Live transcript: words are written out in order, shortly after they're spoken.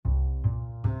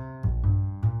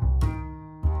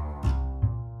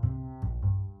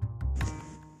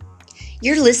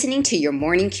You're listening to Your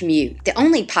Morning Commute, the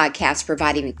only podcast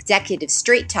providing executives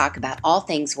straight talk about all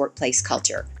things workplace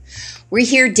culture. We're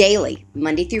here daily,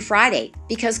 Monday through Friday,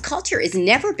 because culture is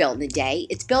never built in a day,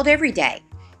 it's built every day.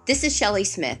 This is Shelley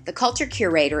Smith, the culture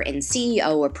curator and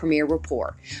CEO of Premier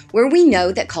Rapport, where we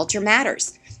know that culture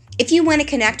matters. If you want to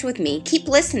connect with me, keep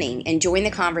listening and join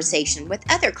the conversation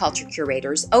with other culture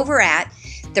curators over at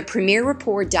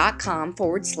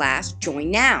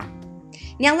thepremierrapport.com/join now.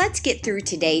 Now let's get through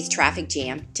today's traffic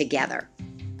jam together.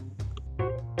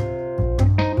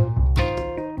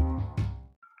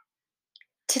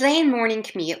 Today in Morning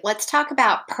Commute, let's talk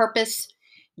about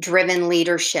purpose-driven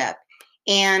leadership.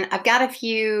 And I've got a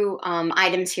few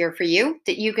items here for you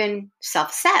that you can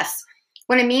self-assess.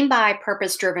 What I mean by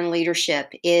purpose-driven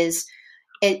leadership is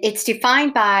it's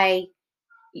defined by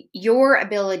your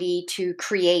ability to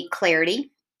create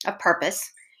clarity of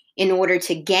purpose in order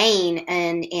to gain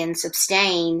and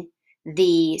sustain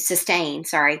the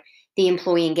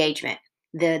employee engagement,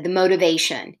 the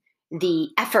motivation, the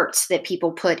efforts that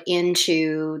people put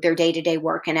into their day-to-day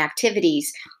work and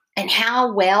activities, and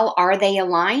how well are they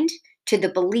aligned to the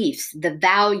beliefs, the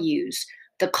values,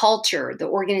 the culture, the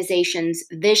organization's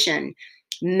vision,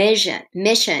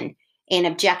 mission, and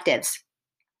objectives.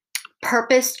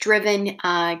 Purpose-driven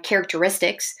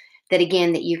characteristics that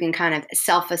you can kind of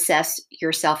self-assess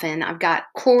yourself in. I've got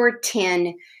core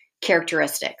 10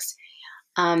 characteristics.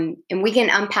 And we can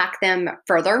unpack them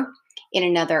further in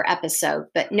another episode.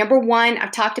 But number one,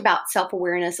 I've talked about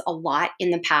self-awareness a lot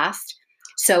in the past.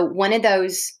 So one of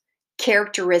those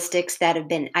characteristics that have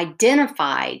been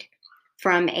identified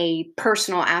from a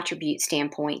personal attribute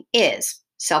standpoint is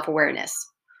self-awareness.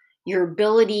 Your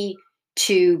ability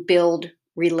to build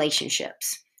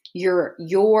relationships, your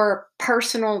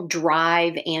personal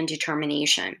drive and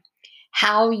determination,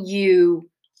 how you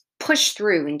push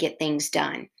through and get things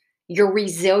done, your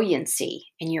resiliency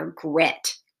and your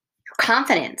grit, your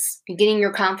confidence. You're getting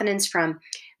your confidence from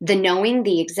the knowing,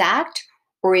 the exact,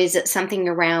 or is it something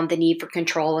around the need for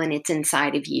control and it's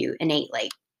inside of you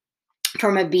innately?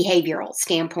 From a behavioral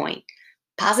standpoint,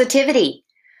 positivity.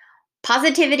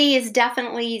 Positivity is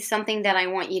definitely something that I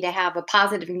want you to have a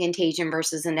positive contagion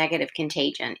versus a negative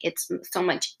contagion. It's so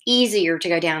much easier to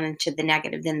go down into the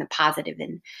negative than the positive,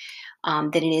 and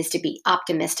than it is to be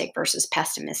optimistic versus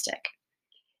pessimistic.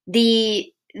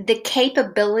 The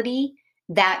capability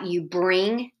that you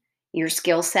bring, your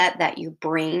skill set that you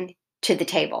bring to the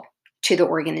table, to the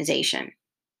organization.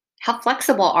 How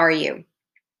flexible are you?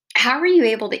 How are you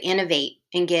able to innovate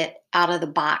and get out of the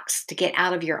box, to get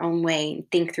out of your own way and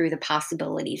think through the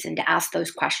possibilities and to ask those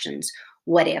questions?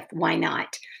 What if? Why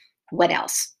not? What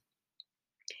else?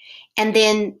 And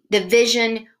then the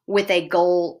vision with a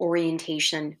goal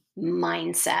orientation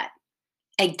mindset.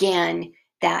 Again,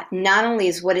 that not only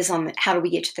is what is how do we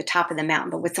get to the top of the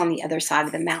mountain, but what's on the other side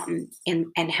of the mountain,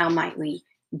 and how might we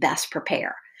best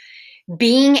prepare.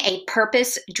 Being a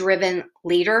purpose-driven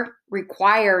leader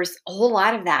requires a whole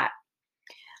lot of that.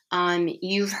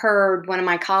 You've heard one of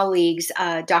my colleagues,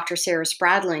 Dr. Sarah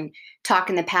Spradlin, talk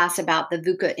in the past about the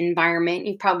VUCA environment.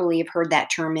 You probably have heard that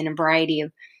term in a variety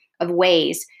of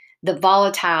ways. The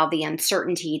volatile, the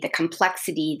uncertainty, the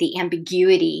complexity, the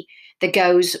ambiguity that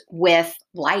goes with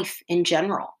life in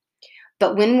general.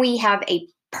 But when we have a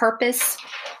purpose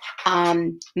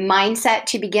mindset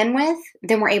to begin with,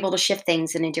 then we're able to shift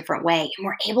things in a different way, and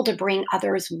we're able to bring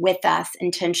others with us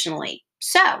intentionally.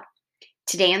 So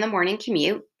today in the morning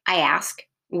commute, I ask,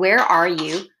 where are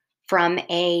you from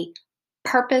a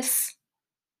purpose,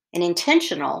 an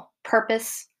intentional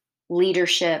purpose,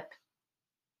 leadership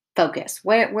focus?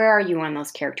 Where are you on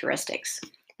those characteristics?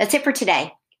 That's it for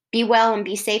today. Be well and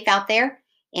be safe out there,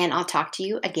 and I'll talk to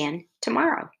you again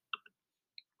tomorrow.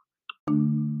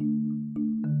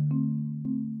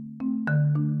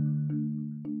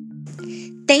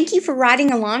 Thank you for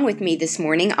riding along with me this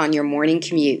morning on your morning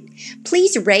commute.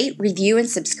 Please rate, review, and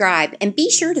subscribe, and be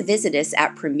sure to visit us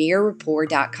at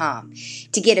premierrapport.com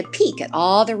to get a peek at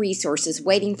all the resources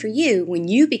waiting for you when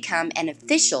you become an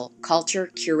official Culture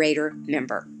Curator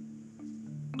member.